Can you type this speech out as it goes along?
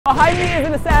Behind me is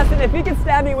an assassin. If he can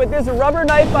stab me with this rubber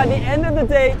knife by the end of the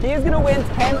day, he is gonna win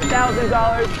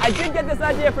 $10,000. I did get this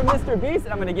idea from MrBeast, and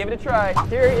I'm gonna give it a try.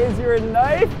 Here is your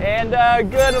knife, and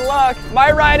good luck. My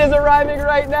ride is arriving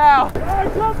right now.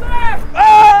 Come back!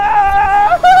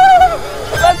 Oh!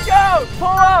 Let's go! Pull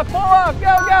off,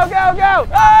 go, go, go, go!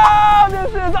 Oh,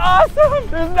 this is awesome!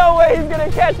 There's no way he's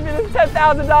gonna catch me. This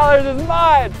 $10,000 is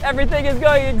mine. Everything is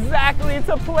going exactly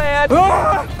to plan.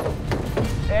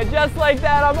 And just like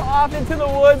that, I'm off into the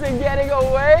woods and getting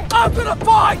away. I'm gonna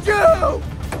find you!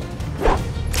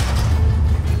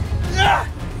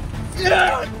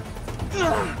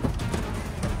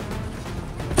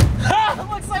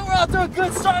 Looks like we're out to a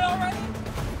good start already.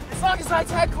 As long as I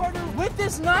tag Carter with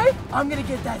this knife, I'm gonna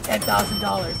get that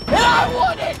 $10,000. And I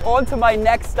want it! On to my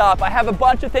next stop. I have a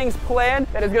bunch of things planned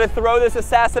that is gonna throw this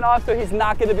assassin off so he's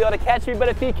not gonna be able to catch me, but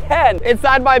if he can,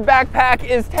 inside my backpack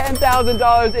is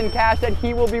 $10,000 in cash that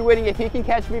he will be winning if he can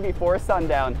catch me before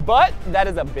sundown. But that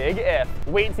is a big if.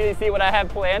 Wait until you see what I have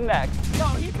planned next. Yo,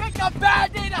 he picked a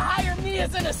bad day to hire me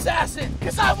as an assassin,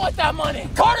 because I want that money.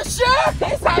 Carter Sheriff,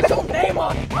 this has your name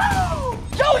on it. Woo!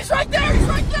 Yo, he's right there, he's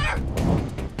right there!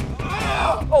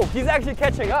 Oh, he's actually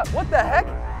catching up. What the heck?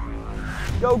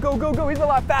 Go, go, go, go. He's a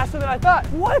lot faster than I thought.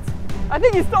 What? I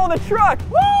think he stole the truck.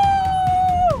 Woo!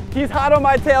 He's hot on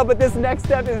my tail, but this next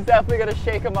step is definitely gonna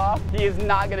shake him off. He is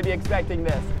not gonna be expecting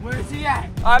this. Where is he at?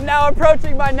 I'm now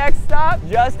approaching my next stop,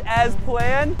 just as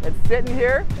planned. It's sitting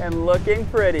here and looking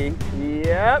pretty.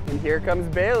 Yep, and here comes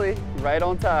Bailey, right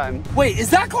on time. Wait, is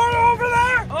that Carter over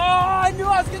there? Oh, I knew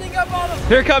I was gonna get on him.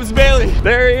 Here comes Bailey.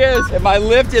 There he is. And my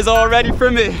lift is all ready for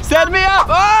me. Send me up.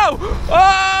 Oh!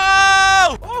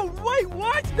 Oh! Oh, wait,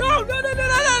 what? No, no, no, no,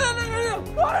 no, no, no, no,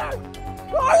 no. Carter!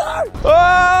 Carter!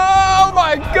 Oh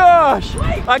my gosh!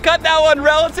 Wait. I cut that one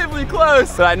relatively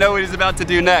close, but I know what he's about to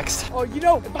do next. Oh, you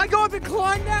know, if I go up and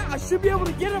climb that, I should be able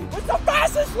to get him with the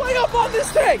fastest way up on this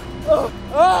thing.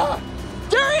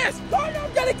 There he is! Carter,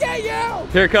 I'm gonna get you!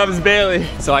 Here comes Bailey.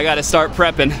 So I gotta start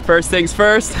prepping. First things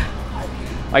first,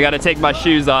 I gotta take my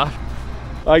shoes off.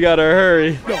 I gotta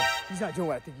hurry. No, he's not doing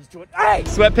what I think he's doing. Hey!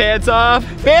 Sweatpants off.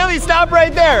 Bailey, stop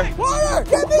right there. Carter,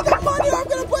 give me the money or I'm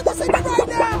gonna put this in you right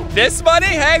now! This money?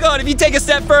 Hang on, if you take a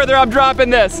step further, I'm dropping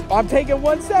this. I'm taking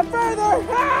one step further.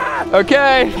 Ah!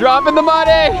 Okay, dropping the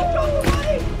money. Drop the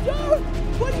money! Dude,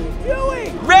 what are you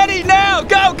doing? Ready now,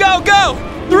 go, go, go.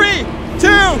 3, 2,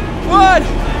 1.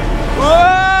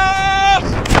 Whoa!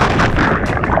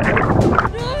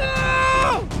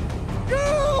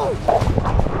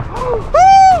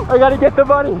 Woo! I gotta get the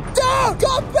money. Dude,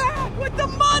 come back with the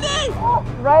money!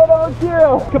 Right on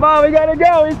cue. Come on, we gotta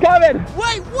go. He's coming.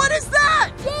 Wait, what is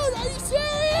that? Dude, are you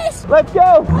serious? Let's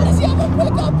go. Why does he have a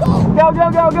pickup though? Go, go,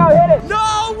 go, go. Hit it.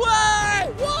 No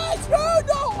way! What? No,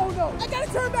 no, oh no. I gotta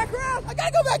turn back around. I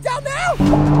gotta go back down now.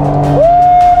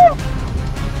 Woo!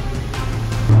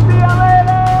 See you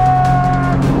later.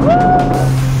 Woo!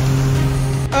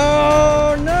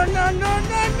 Oh, no, no, no,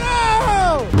 no,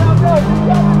 no! Go, go, we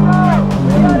gotta go.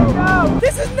 We gotta go.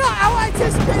 This is not how I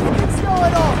anticipated this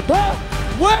going on. Huh?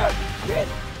 Where did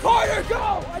Carter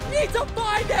go? I need to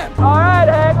find him. All right,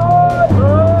 hang on. Woo!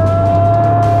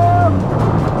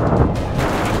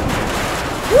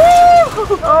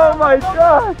 Oh my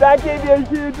gosh, that gave me a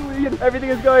huge lead. Everything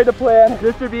is going to plan.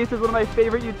 MrBeast is one of my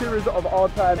favorite YouTubers of all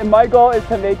time, and my goal is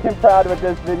to make him proud with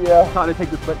this video. Time to take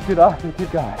the sweatsuit off and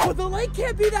keep going. Well, the lake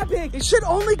can't be that big. It should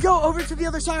only go over to the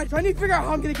other side. So I need to figure out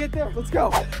how I'm gonna get there. Let's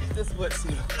go. This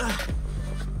sweatsuit.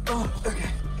 Oh,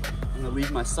 okay. I'm gonna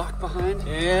leave my sock behind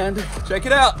and check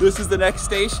it out. This is the next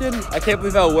station. I can't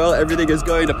believe how well everything is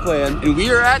going to plan. And we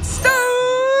are at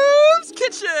Stove's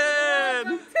Kitchen.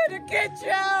 Welcome to the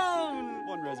kitchen.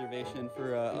 One reservation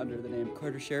for under the name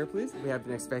Carter Sheriff, please. We have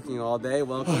been expecting you all day.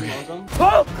 Welcome, welcome.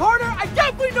 Oh, Carter, I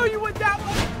definitely know you went that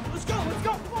way. Let's go,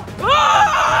 come on.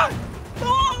 Ah!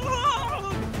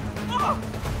 Oh! Oh!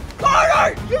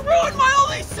 Carter, you ruined my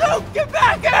only soup. Get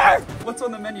back here. What's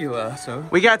on the menu, so?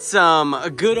 We got some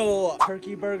good old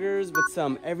turkey burgers with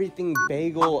some everything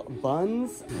bagel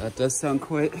buns. That does sound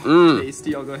quite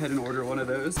tasty. I'll go ahead and order one of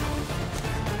those.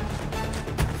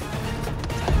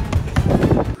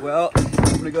 Well,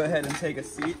 I'm gonna go ahead and take a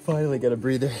seat. Finally get a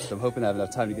breather. So I'm hoping I have enough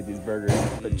time to get these burgers.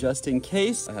 But just in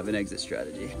case, I have an exit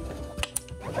strategy.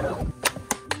 Remember,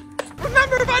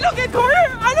 if I don't get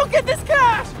Carter, I don't get this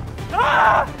cash.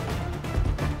 Ah!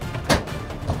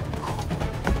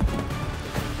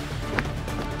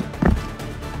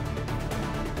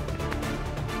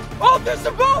 Oh, there's the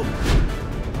boat!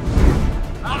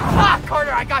 Aha!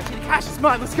 Carter, I got you. The cash is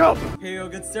mine. Let's go. Here you go,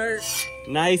 good start.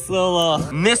 Nice little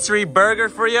mystery burger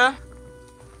for you.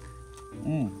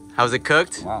 How's it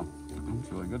cooked? Wow, I'm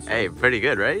feeling good stuff. Hey, pretty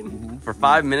good, right? For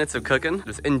 5 minutes of cooking,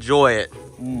 just enjoy it.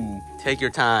 Take your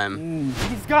time.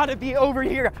 He's gotta be over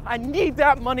here. I need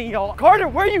that money, y'all. Carter,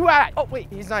 where you at? Oh, wait,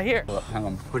 he's not here. Hang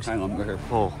on, hang on, go here.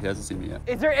 Oh. He hasn't seen me yet.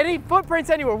 Is there any footprints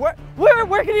anywhere? Where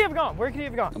could he have gone? Where could he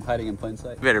have gone? I'm hiding in plain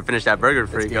sight. You better finish that burger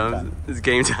before he It's game goes. time. It's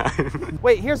game time.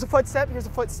 Wait, here's a footstep. Here's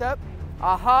a footstep.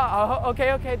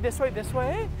 Okay, this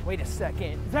way. Wait a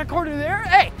second. Is that Carter there?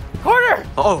 Hey, Carter!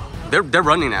 Oh, they're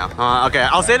running now. Okay,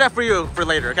 I'll say that for you for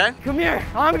later, okay? Come here.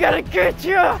 I'm gonna get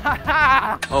you.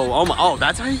 Oh,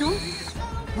 that's how you go?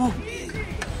 Oh.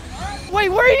 Wait,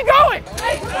 where are you going?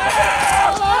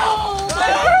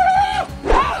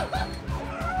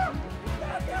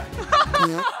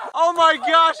 Oh my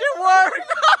gosh, it worked!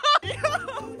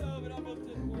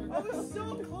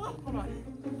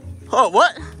 Oh,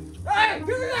 what? Hey, give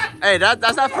me that! Hey,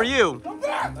 that's not for you.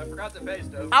 I forgot to pay,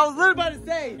 Stove. I was literally about to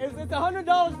say, it's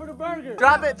 $100 for the burger.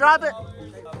 Drop it.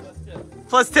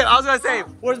 Plus tip. I was gonna say,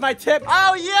 where's my tip?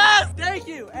 Oh yes, thank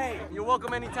you. Hey, you're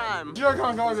welcome anytime. You're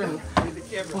going over.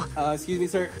 Excuse me,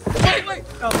 sir. Wait.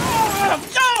 Oh,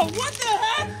 no, what the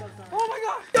heck? Oh my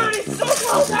God. Dude, he's so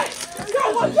close. Hey,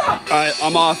 go, watch out. All right,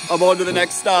 I'm off. I'm on to the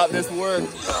next stop. This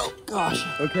worked. Oh, gosh.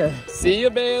 Okay. See you,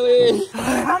 Bailey.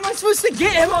 How am I supposed to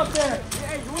get him up there?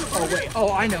 Oh, wait.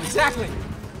 Oh, I know exactly.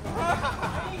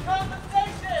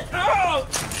 Oh!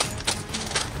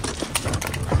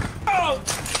 Oh!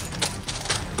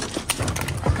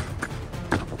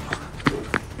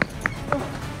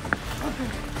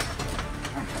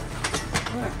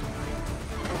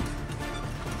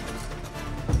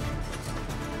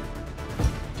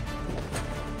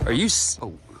 Are you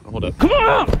oh, hold up. Come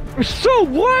on! We're so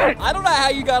wet! I don't know how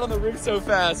you got on the roof so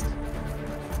fast.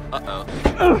 Uh-oh.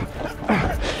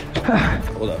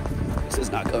 Hold up. This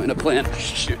is not going to plan.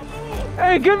 Shoot.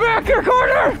 Hey, get back here,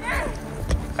 Carter!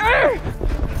 Hey!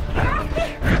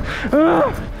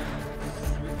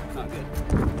 Not good.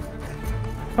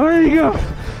 Oh, there you go.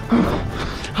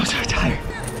 I'm so tired.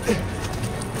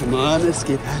 Come on,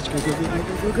 escape hatch.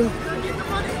 Go.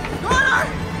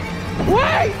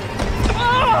 Wait!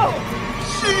 Oh!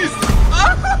 Jeez! I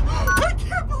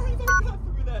can't believe I got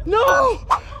through that. No,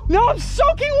 I'm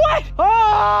soaking wet!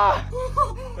 Ah!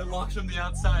 It locks from the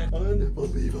outside.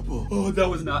 Unbelievable. Oh, that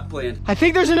was not planned. I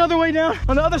think there's another way down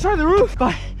on the other side of the roof,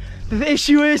 but the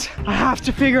issue is I have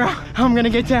to figure out how I'm gonna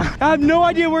get down. I have no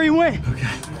idea where he went. Okay.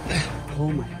 Oh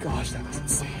my gosh, that was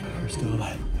insane. We're still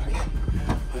alive. Okay.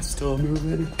 I'm still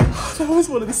moving. That was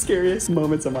one of the scariest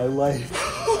moments of my life.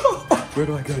 Where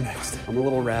do I go next? I'm a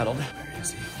little rattled. Where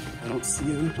is he? I don't see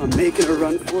him. I'm making a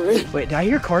run for it. Wait, did I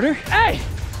hear Carter? Hey!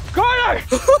 Carter!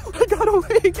 I got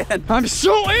away again. I'm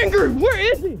so angry! Where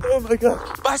is he? Oh my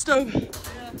god. Bye, Stove.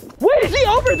 Wait, is he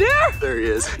over there? There he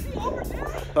is.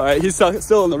 All right, he's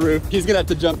still on the roof. He's gonna have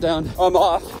to jump down. I'm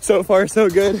off. So far, so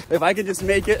good. If I could just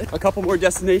make it a couple more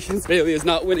destinations, Bailey is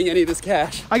not winning any of this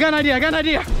cash. I got an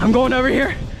idea. I'm going over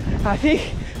here. I think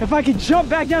if I can jump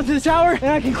back down to the tower and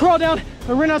I can crawl down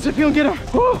and run out to the field and get him.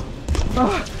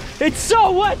 It's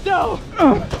so wet though.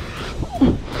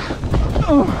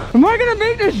 Am I gonna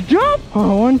make this jump?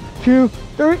 1, 2,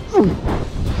 3.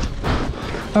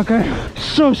 Okay,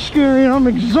 so scary. I'm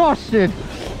exhausted.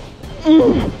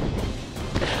 I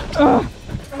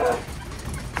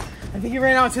think he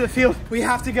ran out into the field. We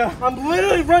have to go. I'm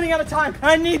literally running out of time.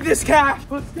 I need this cash.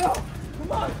 Let's go.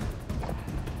 Come on.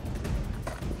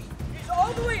 He's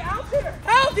all the way out there.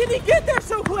 How did he get there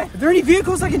so quick? Are there any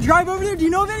vehicles I can drive over there? Do you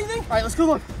know of anything? All right, let's go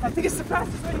look. I think it's the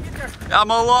fastest way to get there.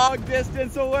 I'm a long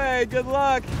distance away. Good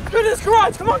luck. Go to this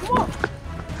garage. Come on.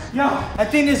 Yo, I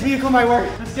think this vehicle might work.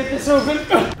 Let's get this open.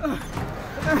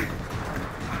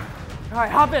 All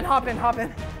right, hop in.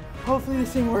 Hopefully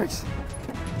this thing works.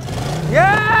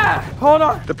 Yeah! Hold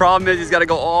on. The problem is he's got to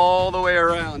go all the way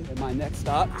around. And my next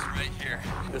stop is right here.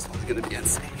 This one's gonna be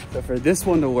insane. So for this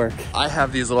one to work, I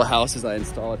have these little houses I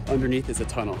installed. Underneath is a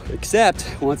tunnel. Except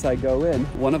once I go in,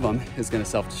 one of them is gonna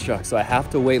self-destruct. So I have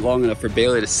to wait long enough for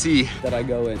Bailey to see that I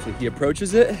go in. So he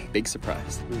approaches it, big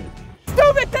surprise.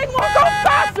 Stupid thing won't go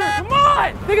faster! Come on!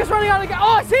 I think it's running out of gas.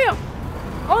 Oh, I see him!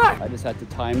 Hold on. I just have to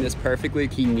time this perfectly.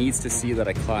 He needs to see that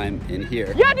I climb in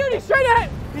here. Yeah, dude, he's straight ahead.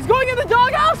 He's going in the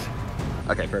doghouse.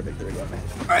 Okay, perfect. There we go. All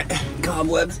right,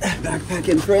 cobwebs, backpack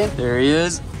in front. There he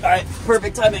is. All right,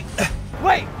 perfect timing.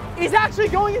 Wait, he's actually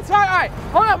going inside. All right,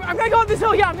 hold on. I'm gonna go up this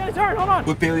hill. Yeah, I'm gonna turn. Hold on.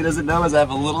 What Bailey doesn't know is I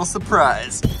have a little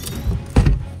surprise.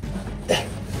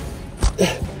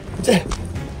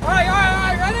 All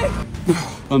right, ready?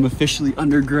 I'm officially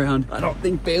underground. I don't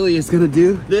think Bailey is gonna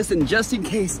do this, and just in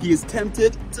case he is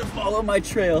tempted to follow my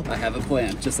trail, I have a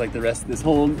plan, just like the rest of this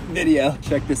whole video.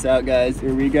 Check this out, guys.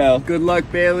 Here we go. Good luck,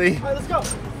 Bailey. All right, let's go.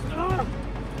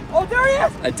 Oh, there he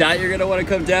is. I doubt you're gonna want to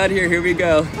come down here. Here we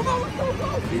go. Come on, let's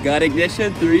go. You got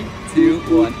ignition. 3, 2,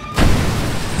 1.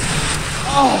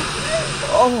 Oh.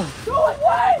 Go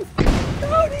away.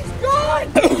 Dude, he's gone.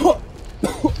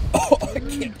 I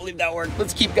can't believe that worked.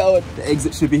 Let's keep going. The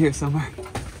exit should be here somewhere.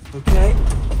 Okay.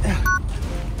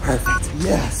 Perfect.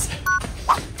 Yes.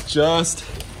 Just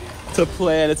to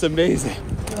plan. It's amazing.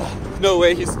 No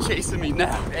way he's chasing me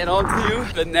now. And on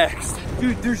to the next.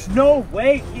 Dude, there's no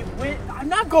way he went. I'm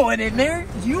not going in there.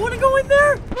 Do you want to go in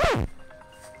there?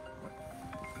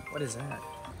 What is that?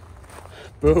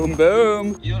 Boom,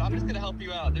 boom. You know what? I'm just gonna help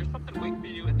you out. There's something waiting for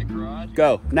you in the garage.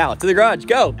 Go now to the garage.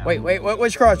 Go. Wait.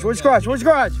 Which garage? Which garage? Which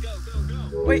garage?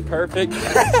 Go. Wait. Perfect.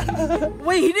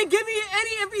 Wait, he didn't give me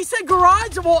any. If he said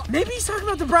garage, well, maybe he's talking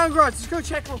about the brown garage. Let's go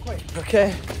check real quick.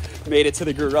 Okay. Made it to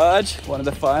the garage. One of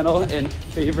the final and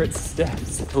favorite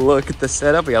steps. Look at the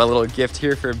setup. We got a little gift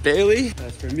here for Bailey.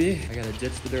 That's for me. I gotta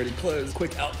ditch the dirty clothes.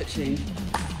 Quick outfit change.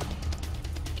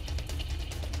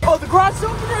 Oh, the garage is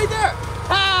open right there.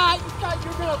 Ah, you thought you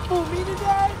were gonna fool me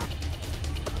today?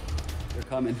 They're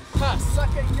coming. Ha,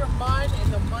 sucker, you're mine,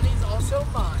 and the money's also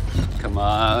mine. Come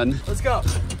on. Let's go.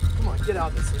 Come on, get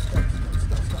out of this. Let's go.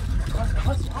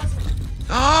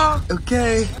 Ah,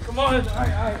 okay. Come on. All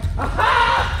right.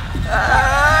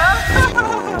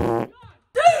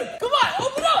 Dude, come on,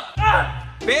 open up.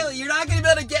 Bailey, you're not gonna be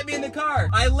able to get me in the car.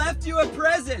 I left you a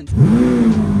present.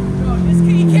 Bro, this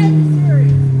kid can't be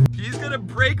serious. He's gonna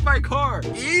break my car.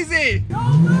 Easy. No.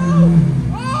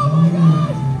 Oh my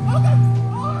gosh. Okay.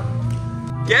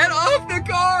 Oh. Get off the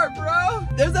car, bro.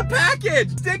 There's a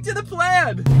package. Stick to the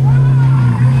plan.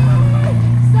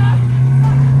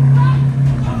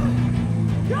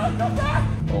 Come back!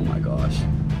 Oh my gosh.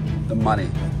 The money.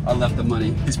 I left the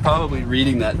money. He's probably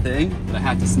reading that thing, but I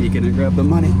had to sneak in and grab the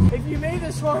money. If you made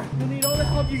this far, you'll need all the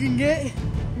help you can get.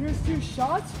 Here's 2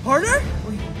 shots. Harder?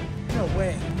 Wait, no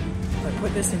way. If I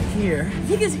put this in here.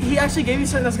 You think he actually gave you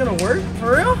something that's gonna work?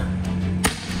 For real?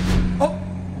 Oh!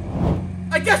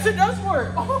 I guess it does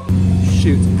work! Oh!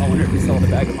 Shoot. I wonder if he saw the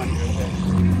bag of money.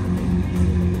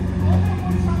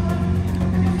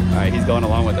 All right, he's going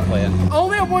along with the plan. I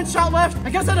only have 1 shot left. I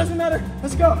guess that doesn't matter.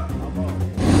 Let's go.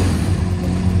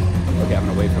 Okay, I'm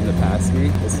gonna wait for him to pass me.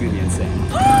 This is gonna be insane.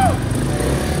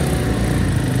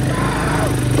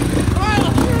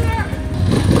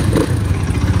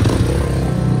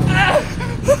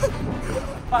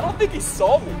 I don't think he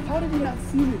saw me. How did he not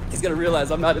see me? He's gonna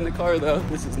realize I'm not in the car though.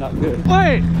 This is not good.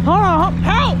 Wait, hold on.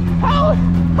 Help!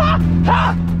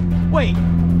 Wait,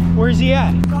 where's he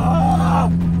at?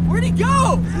 Where'd he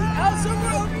go? Out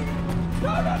somewhere over here. No.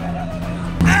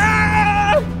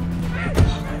 Ah!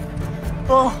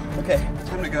 Oh, okay,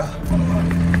 time to go.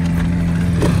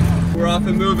 We're off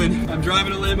and moving. I'm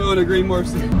driving a limo in a green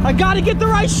Morrison. I gotta get the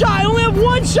right shot. I only have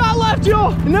 1 shot left,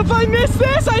 y'all. And if I miss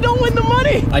this, I don't win the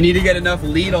money. I need to get enough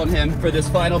lead on him for this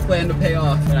final plan to pay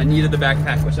off. And I needed the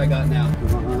backpack, which I got now.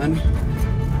 Come on.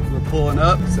 We're pulling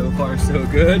up. So far, so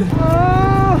good.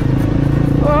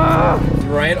 It's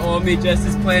right on me, just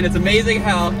as planned. It's amazing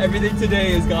how everything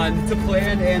today has gone to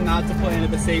plan and not to plan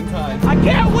at the same time. I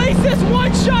can't waste this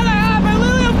 1 shot I have. I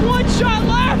literally have 1 shot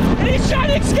left. And he's trying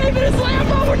to escape in his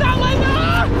Lambo. We're not letting him.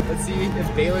 Let's see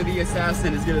if Bailey the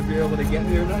assassin is gonna be able to get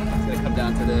me or not. It's gonna come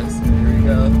down to this. Here we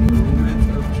go.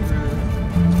 Moment of truth.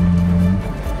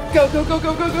 Go.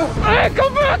 Hey,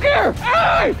 come back here.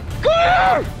 Hey,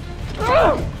 come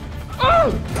here.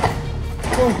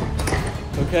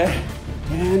 Okay.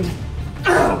 And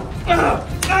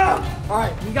All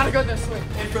right, we gotta go this way.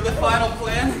 for the final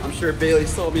plan, I'm sure Bailey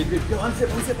saw me. One sip.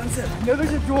 I know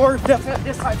there's a door definitely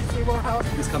this side to save our house.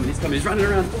 He's coming, he's running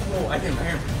around. Oh, I can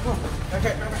hear him.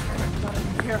 Okay, gotta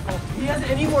be careful. If he has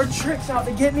any more tricks out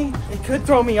to get me, it could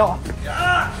throw me off.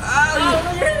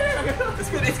 It's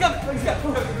good, it's coming.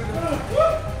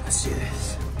 Let's do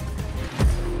this.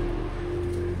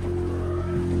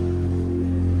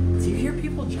 Do you hear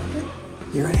people jumping?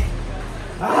 You ready?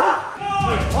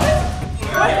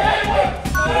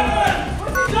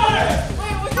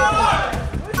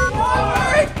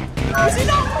 Is he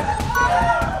not?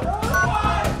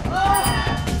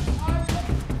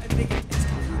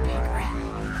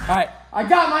 All right, I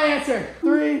got my answer.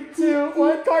 3, 2,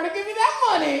 1, Carter, give me that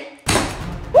money.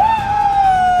 Woo! I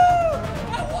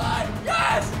won!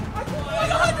 Yes! I won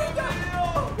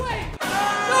 $100. Wait!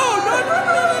 No!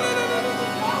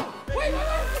 Wait!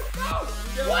 No!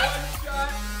 What?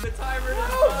 The timer is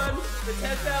done. The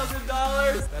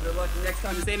 $10,000. Better luck next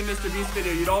time. This ain't a MrBeast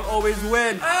video. You don't always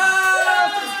win. Subscribe.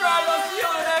 I'll see you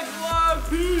on the next vlog.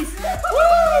 Peace.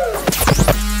 Woo!